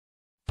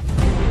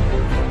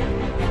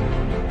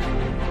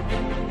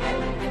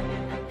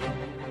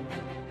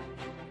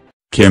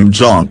Kim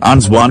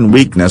Jong-un's one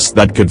weakness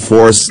that could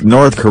force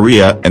North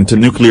Korea into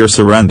nuclear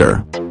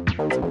surrender.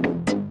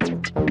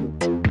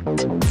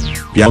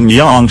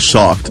 Pyongyang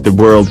shocked the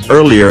world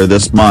earlier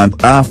this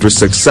month after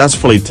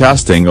successfully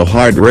testing a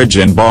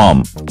hydrogen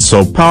bomb,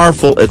 so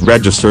powerful it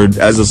registered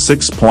as a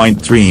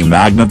 6.3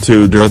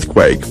 magnitude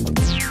earthquake.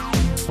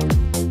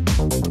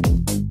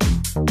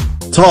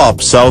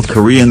 Top South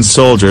Korean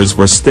soldiers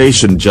were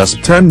stationed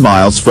just 10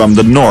 miles from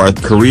the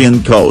North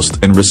Korean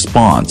coast in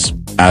response,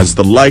 as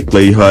the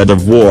likelihood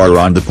of war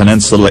on the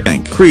peninsula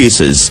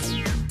increases.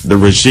 The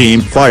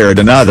regime fired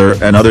another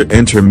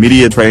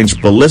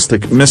intermediate-range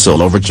ballistic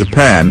missile over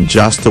Japan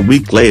just a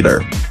week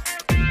later.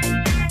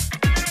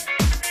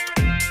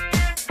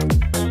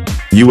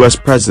 U.S.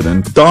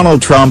 President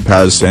Donald Trump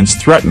has since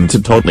threatened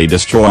to totally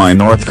destroy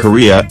North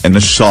Korea in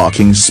a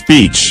shocking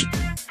speech.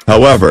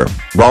 However,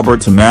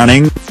 Robert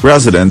Manning,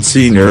 resident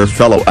senior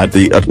fellow at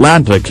the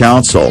Atlantic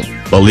Council,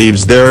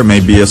 believes there may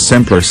be a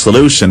simpler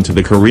solution to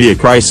the Korea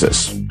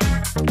crisis.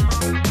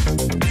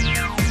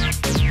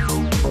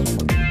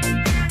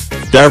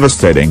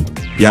 Devastating,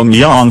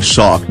 Pyongyang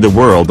shocked the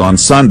world on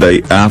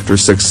Sunday after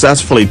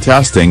successfully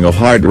testing a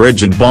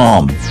hydrogen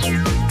bomb.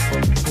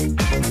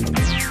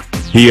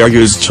 He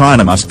argues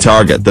China must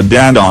target the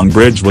Dandong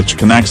Bridge, which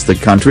connects the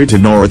country to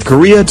North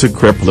Korea, to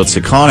cripple its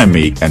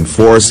economy and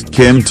force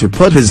Kim to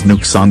put his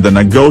nukes on the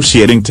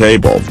negotiating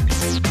table.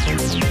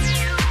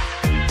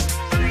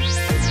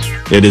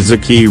 It is a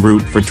key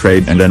route for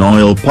trade, and an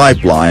oil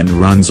pipeline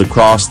runs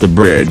across the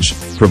bridge,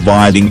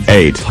 providing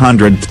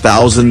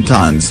 800,000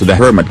 tons to the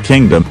Hermit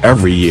Kingdom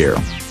every year.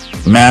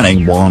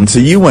 Manning wants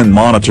a UN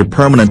monitor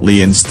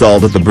permanently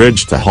installed at the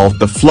bridge to halt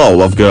the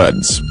flow of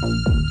goods.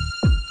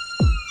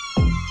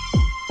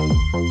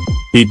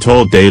 He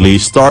told Daily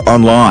Star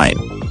Online,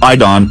 "I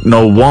don't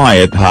know why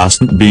it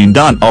hasn't been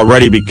done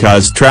already,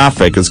 because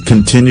traffic is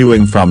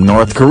continuing from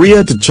North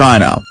Korea to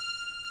China."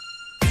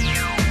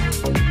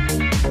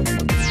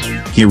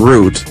 He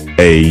wrote,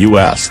 "A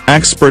U.S.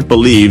 expert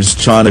believes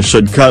China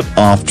should cut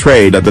off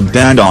trade at the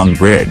Dandong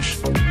Bridge.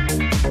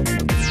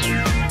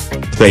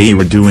 They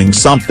were doing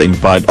something,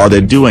 but are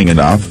they doing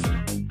enough?"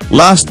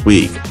 Last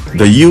week,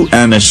 the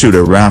UN issued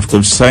a raft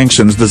of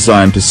sanctions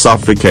designed to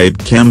suffocate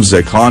Kim's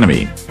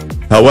economy.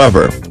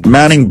 However,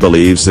 Manning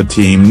believes a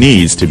team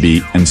needs to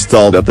be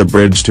installed at the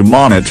bridge to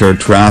monitor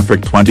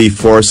traffic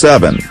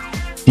 24/7.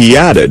 He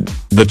added,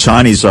 "The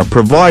Chinese are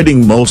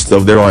providing most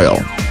of their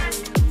oil.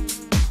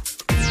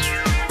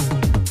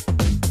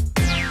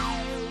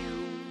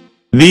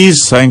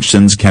 These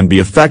sanctions can be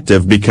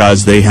effective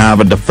because they have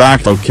a de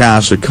facto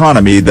cash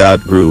economy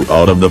that grew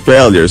out of the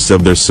failures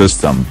of their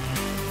system.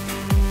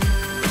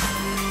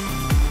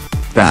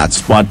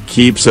 That's what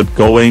keeps it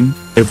going.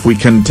 If we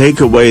can take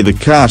away the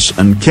cash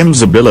and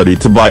Kim's ability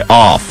to buy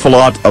off a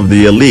lot of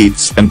the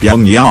elites in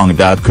Pyongyang,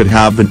 that could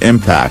have an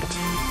impact."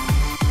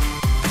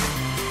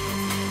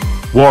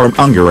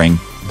 Warmongering,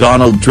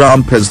 Donald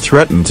Trump has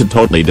threatened to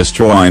totally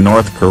destroy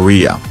North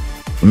Korea.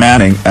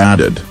 Manning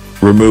added,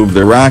 "Remove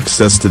their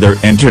access to their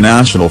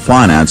international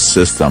finance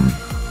system.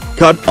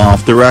 Cut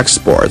off their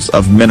exports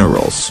of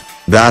minerals,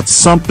 that's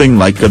something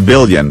like $1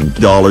 billion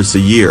a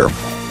year.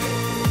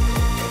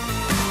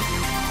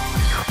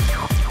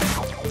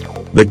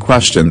 The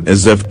question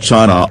is if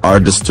China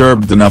are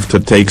disturbed enough to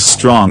take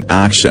strong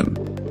action."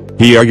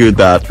 He argued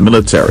that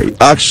military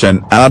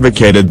action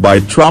advocated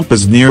by Trump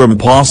is near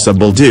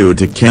impossible due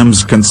to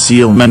Kim's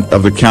concealment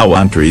of the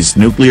country's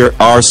nuclear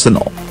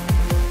arsenal.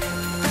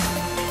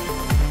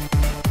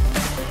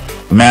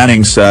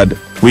 Manning said,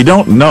 "We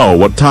don't know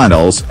what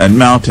tunnels and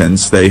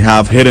mountains they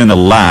have hidden a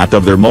lot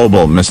of their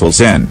mobile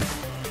missiles in.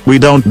 We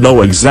don't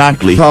know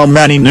exactly how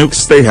many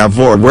nukes they have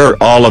or where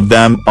all of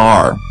them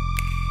are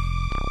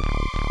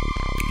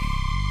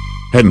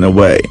hidden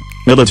away.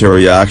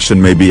 Military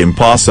action may be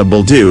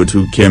impossible due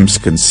to Kim's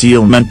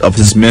concealment of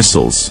his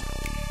missiles.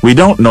 We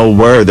don't know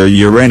where their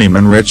uranium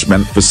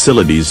enrichment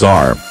facilities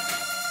are.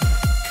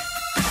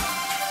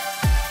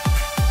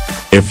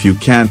 If you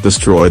can't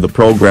destroy the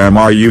program,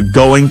 are you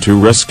going to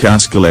risk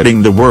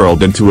escalating the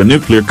world into a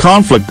nuclear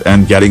conflict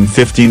and getting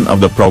 15 of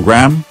the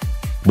program?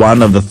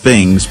 One of the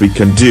things we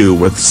can do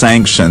with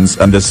sanctions,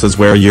 and this is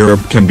where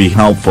Europe can be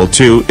helpful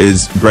too,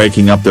 is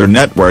breaking up their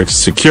networks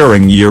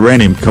securing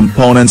uranium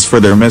components for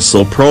their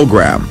missile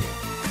program."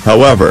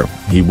 However,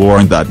 he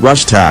warned that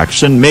rushed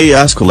action may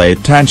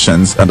escalate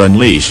tensions and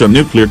unleash a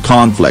nuclear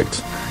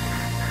conflict.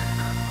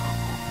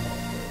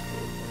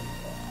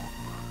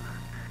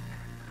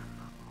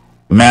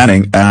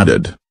 Manning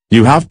added,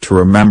 "You have to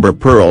remember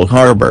Pearl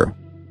Harbor.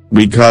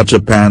 We cut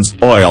Japan's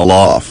oil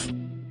off.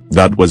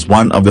 That was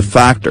one of the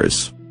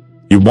factors.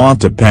 You want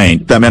to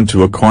paint them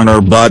into a corner,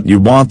 but you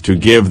want to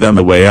give them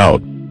a way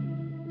out."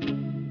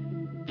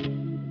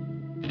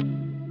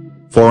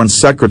 Foreign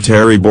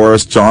Secretary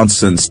Boris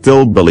Johnson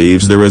still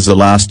believes there is a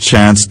last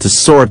chance to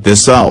sort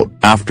this out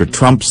after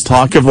Trump's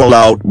talk of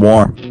all-out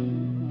war.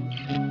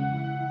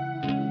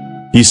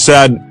 He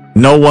said,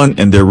 "No one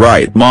in their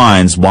right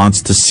minds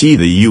wants to see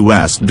the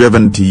U.S.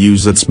 driven to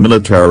use its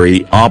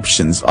military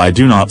options. I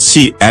do not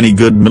see any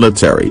good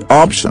military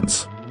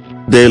options.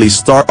 Daily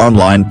Star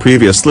Online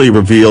previously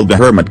revealed the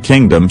Hermit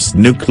Kingdom's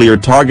nuclear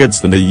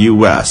targets in the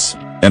U.S.,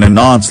 in an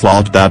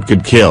onslaught that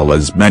could kill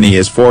as many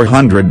as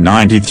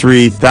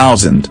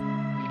 493,000.